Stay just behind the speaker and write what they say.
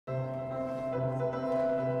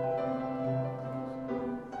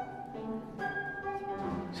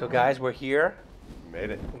So guys, we're here. We made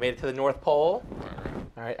it. We made it to the North Pole.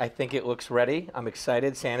 All right, I think it looks ready. I'm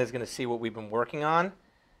excited. Santa's going to see what we've been working on,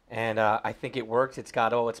 and I think it works. It's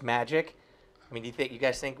got all its magic. I mean, you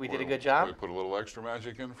guys think we did a good job? We put a little extra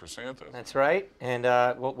magic in for Santa. That's right, and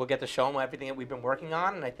we'll get to show him everything that we've been working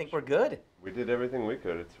on, and I think we're good. We did everything we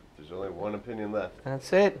could. There's only one opinion left.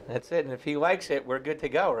 That's it. That's it. And if he likes it, we're good to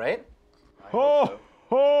go, right? Ho,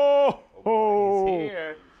 ho, ho! He's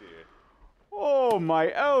here. Oh,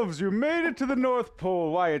 my elves, you made it to the North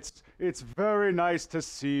Pole. Why, it's very nice to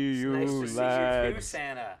see you, Nice to see you lads. too,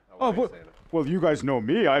 Santa. Oh, well, you guys know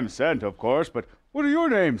me. I'm Santa, of course, but what are your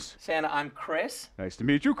names? Santa, I'm Chris. Nice to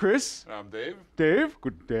meet you, Chris. I'm Dave. Dave,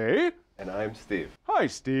 good day. And I'm Steve. Hi,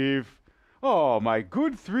 Steve. Oh, my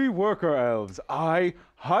good three worker elves. I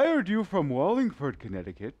hired you from Wallingford,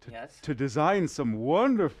 Connecticut to design some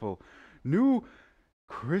wonderful new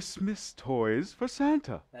Christmas toys for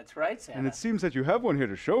Santa. That's right, Santa. And it seems that you have one here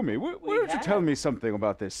to show me. Why don't you tell me something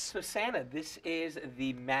about this? So Santa, this is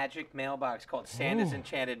the magic mailbox called Santa's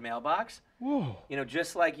Enchanted Mailbox. Whoa. You know,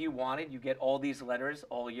 just like you wanted, you get all these letters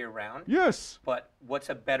all year round. Yes. But what's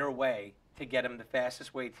a better way to get them the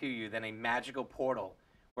fastest way to you than a magical portal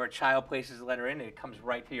where a child places a letter in and it comes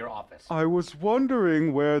right to your office? I was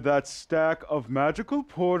wondering where that stack of magical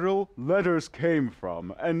portal letters came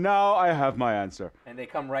from, and now I have my answer. And they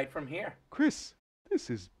come right from here. Chris, this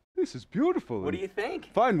is beautiful. What do you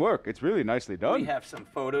think? Fine work. It's really nicely done. We have some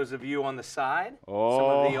photos of you on the side. Oh. Some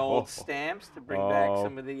of the old stamps to bring back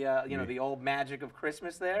some of the, the old magic of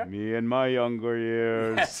Christmas there. Me and my younger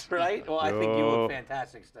years. That's right. Well, I think you look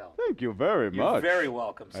fantastic still. Thank you very much. You're very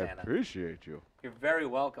welcome, Santa. I appreciate you. You're very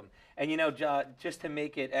welcome. And you know, just to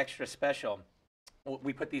make it extra special,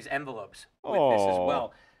 we put these envelopes with this as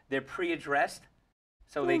well. They're pre-addressed,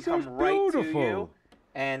 so they come right to you.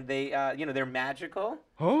 And they, they're magical.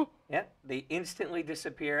 Huh? Yeah, they instantly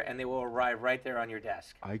disappear, and they will arrive right there on your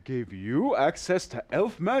desk. I gave you access to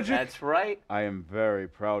elf magic? That's right. I am very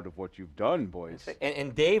proud of what you've done, boys.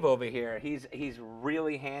 And Dave over here, he's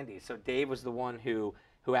really handy. So Dave was the one who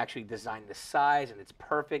actually designed the size, and it's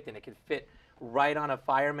perfect, and it can fit right on a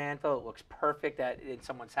fire mantle. It looks perfect in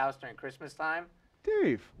someone's house during Christmas time.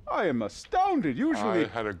 Dave, I am astounded. Usually, I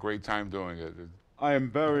had a great time doing it. I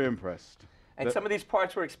am very impressed. And some of these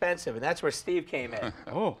parts were expensive, and that's where Steve came in.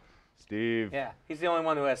 Oh, Steve. Yeah, he's the only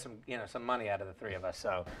one who has some money out of the three of us.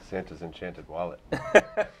 So Santa's enchanted wallet.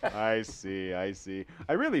 I see.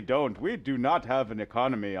 I really don't. We do not have an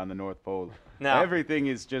economy on the North Pole. No. Everything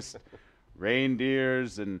is just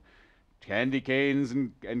reindeers and candy canes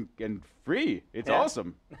and free. It's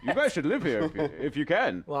awesome. You guys should live here if you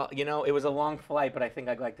can. Well, it was a long flight, but I think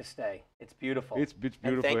I'd like to stay. It's beautiful. It's beautiful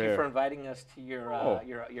and thank here. you for inviting us to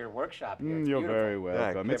your workshop here. It's you're beautiful. very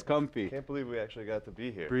welcome. It's comfy. Can't believe we actually got to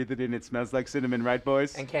be here. Breathe it in. It smells like cinnamon, right,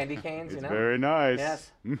 boys? And candy canes, It's very nice.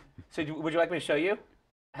 Yes. So would you like me to show you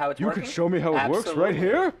how it's You working? could show me how it works right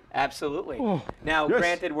here? Absolutely. Oh, now, yes.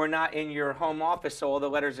 granted, we're not in your home office, so all the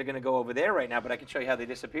letters are going to go over there right now, but I can show you how they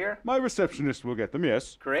disappear. My receptionist will get them,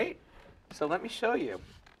 yes. Great. So let me show you.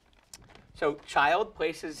 So child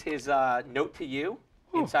places his note to you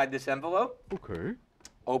inside this envelope. Okay.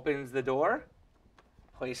 Opens the door,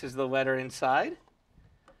 places the letter inside,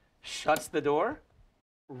 shuts the door,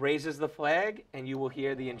 raises the flag, and you will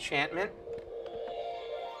hear the enchantment.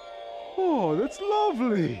 Oh, that's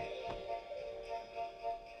lovely.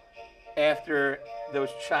 After those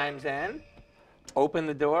chimes end, open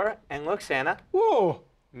the door, and look, Santa. Whoa.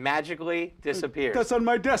 Magically disappears. That's on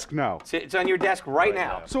my desk now. It's on your desk right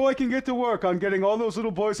now. So I can get to work on getting all those little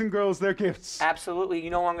boys and girls their gifts. Absolutely.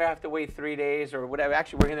 You no longer have to wait 3 days or whatever.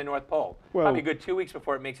 Actually, we're in the North Pole. Well, probably a good 2 weeks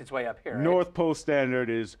before it makes its way up here. Right? North Pole standard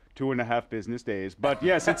is 2.5 business days. But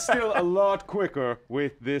yes, it's still a lot quicker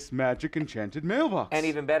with this magic enchanted mailbox. And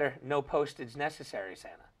even better, no postage necessary,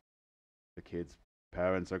 Santa. The kids'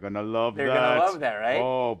 parents are going to love that. They're going to love that, right?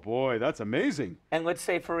 Oh, boy, that's amazing. And let's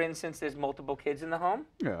say, for instance, there's multiple kids in the home.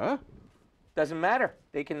 Yeah. Doesn't matter.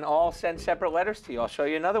 They can all send separate letters to you. I'll show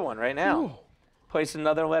you another one right now. Ooh. Place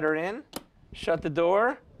another letter in, shut the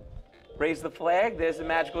door, raise the flag. There's the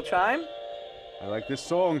magical chime. I like this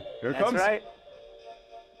song. Here it comes. That's right.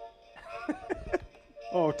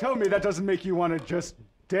 Oh, tell me that doesn't make you want to just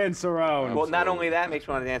dance around. Well, not only that makes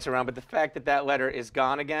me want to dance around, but the fact that that letter is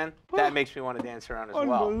gone again, that makes me want to dance around as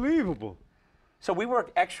well. Unbelievable. So we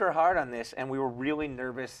worked extra hard on this, and we were really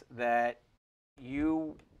nervous that we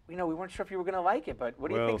weren't sure if you were going to like it, but what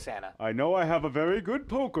do you think, Santa? I know I have a very good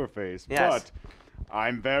poker face, Yes. but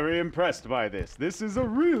I'm very impressed by this. This is a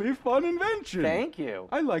really fun invention. Thank you.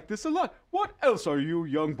 I like this a lot. What else are you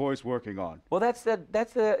young boys working on? Well, that's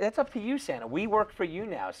up to you, Santa. We work for you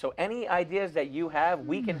now, so any ideas that you have,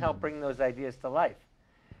 we can help bring those ideas to life.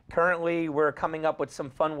 Currently, we're coming up with some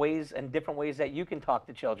fun ways and different ways that you can talk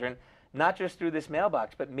to children, not just through this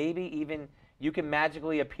mailbox, but maybe even you can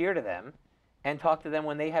magically appear to them and talk to them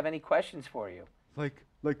when they have any questions for you.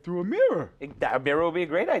 Like through a mirror. A mirror would be a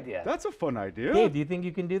great idea. That's a fun idea. Dave, do you think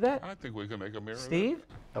you can do that? I think we can make a mirror. Steve?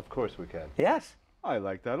 Of course we can. Yes. I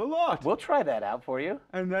like that a lot. We'll try that out for you.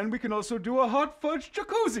 And then we can also do a hot fudge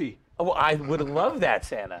jacuzzi. Oh, well, I would love that,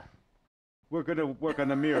 Santa. We're going to work on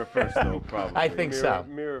the mirror first, though, probably. I think so.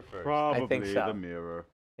 Mirror first. Probably I think so. the mirror.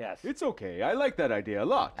 Yes. It's okay. I like that idea a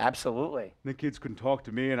lot. Absolutely. The kids can talk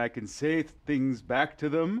to me and I can say things back to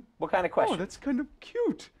them. What kind of questions? Oh, that's kind of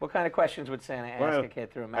cute. What kind of questions would Santa ask a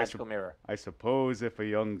kid through a magical mirror? I suppose if a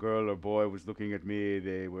young girl or boy was looking at me,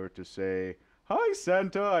 they were to say, "Hi,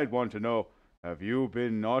 Santa," I'd want to know, have you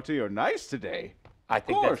been naughty or nice today? I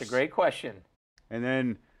think that's a great question. And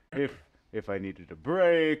then if I needed a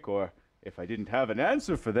break or if I didn't have an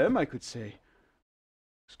answer for them, I could say,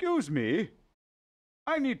 "Excuse me,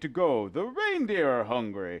 I need to go. The reindeer are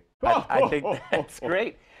hungry." I think that's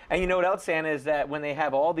great. And you know what else, Santa, is that when they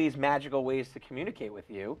have all these magical ways to communicate with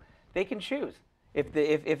you, they can choose. If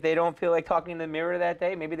they don't feel like talking to the mirror that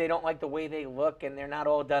day, maybe they don't like the way they look and they're not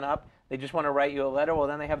all done up, they just want to write you a letter, well,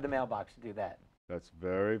 then they have the mailbox to do that. That's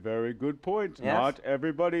very, very good point. Yes. Not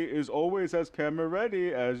everybody is always as camera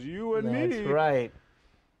ready as you and me. That's right.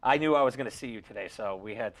 I knew I was going to see you today, so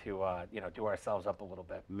we had to, do ourselves up a little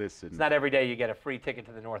bit. Listen. It's not every day you get a free ticket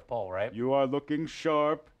to the North Pole, right? You are looking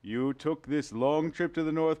sharp. You took this long trip to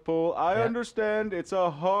the North Pole. I understand it's a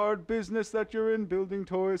hard business that you're in, building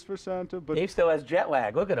toys for Santa, but Dave still has jet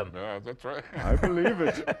lag. Look at him. Yeah, that's right. I believe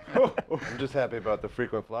it. I'm just happy about the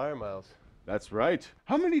frequent flyer miles. That's right.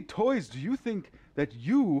 How many toys do you think that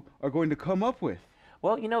you are going to come up with?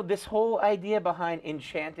 Well, this whole idea behind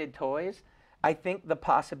Enchanted toys, I think the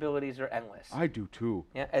possibilities are endless. I do too.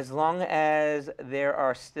 Yeah, as long as there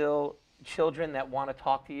are still children that want to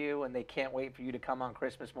talk to you and they can't wait for you to come on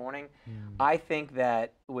Christmas morning, I think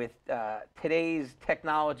that with today's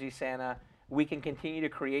technology, Santa, we can continue to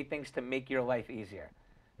create things to make your life easier.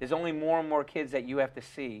 There's only more and more kids that you have to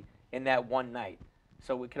see in that one night.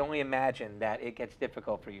 So we can only imagine that it gets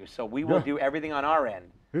difficult for you. So we will do everything on our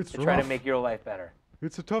end to try to make your life better.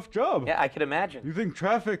 It's a tough job. Yeah, I could imagine. You think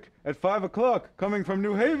traffic at 5 o'clock coming from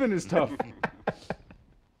New Haven is tough.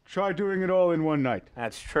 Try doing it all in one night.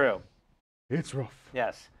 That's true. It's rough.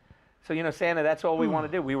 Yes. So, Santa, that's all we want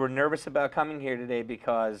to do. We were nervous about coming here today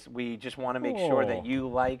because we just want to make sure that you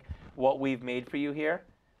like what we've made for you here.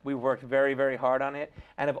 We worked very, very hard on it.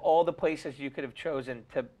 And of all the places you could have chosen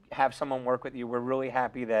to have someone work with you, we're really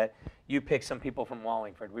happy that you picked some people from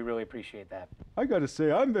Wallingford. We really appreciate that. I got to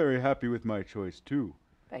say, I'm very happy with my choice, too.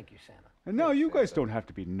 Thank you, Santa. And now you guys don't have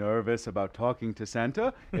to be nervous about talking to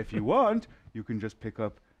Santa. If you want, you can just pick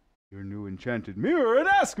up your new enchanted mirror and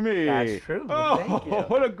ask me. That's true. Oh, Thank you.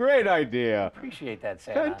 what a great idea. Appreciate that,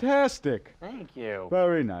 Santa. Fantastic. Thank you.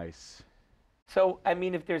 Very nice. So,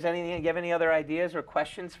 if there's anything, you have any other ideas or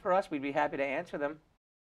questions for us, we'd be happy to answer them.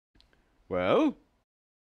 Well,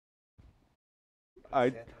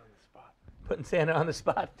 Putting Santa on the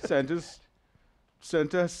spot.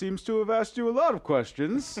 Santa seems to have asked you a lot of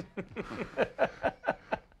questions.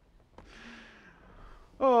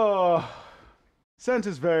 Oh,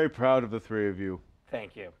 Santa's very proud of the three of you.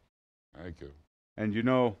 Thank you. Thank you.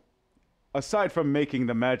 And aside from making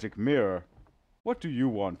the magic mirror, what do you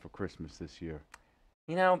want for Christmas this year?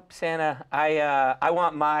 Santa, I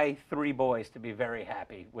want my three boys to be very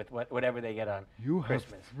happy with whatever they get on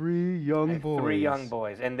Christmas. Have three young boys. Three young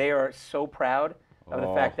boys, and they are so proud of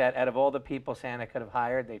the fact that out of all the people Santa could have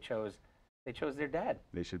hired, they chose their dad.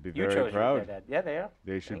 They should be You very chose proud. Their dad. Yeah, they are.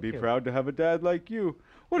 They should Thank be you. proud to have a dad like you.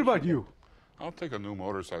 What about you? I'll take a new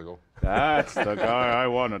motorcycle. That's the guy I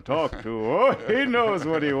want to talk to. Oh, he knows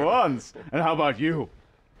what he wants. And how about you?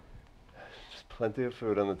 Just plenty of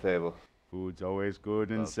food on the table. Food's always good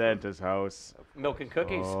in Santa's house. Milk and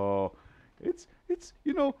cookies. Oh, it's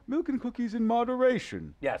milk and cookies in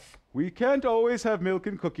moderation. Yes. We can't always have milk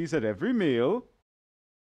and cookies at every meal,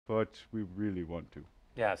 but we really want to.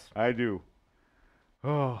 Yes. I do.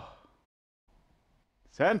 Oh.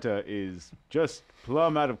 Santa is just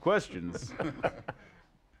plumb out of questions.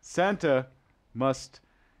 Santa must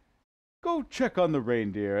go check on the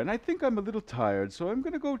reindeer, and I think I'm a little tired, so I'm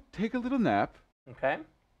going to go take a little nap. Okay.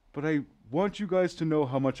 But I want you guys to know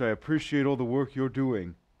how much I appreciate all the work you're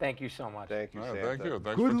doing. Thank you so much. Thank you, No, Santa. thank you.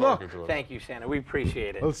 Thanks Good for luck. talking to us. Thank you, Santa. We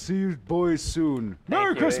appreciate it. I'll see you boys soon.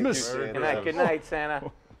 Merry you. Christmas. Thank you, Good Santa. night. Good night,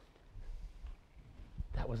 Santa.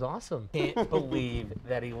 That was awesome. Can't believe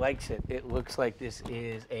that he likes it. It looks like this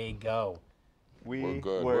is a go. We We're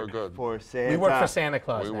good, work we're good. for Santa. We work for Santa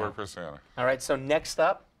Claus We now. work for Santa. All right, so next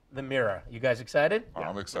up, the mirror. You guys excited?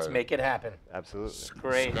 I'm excited. Let's make it happen. Absolutely.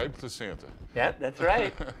 Great. Skype to Santa. Yeah, that's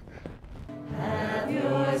right. Have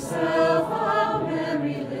your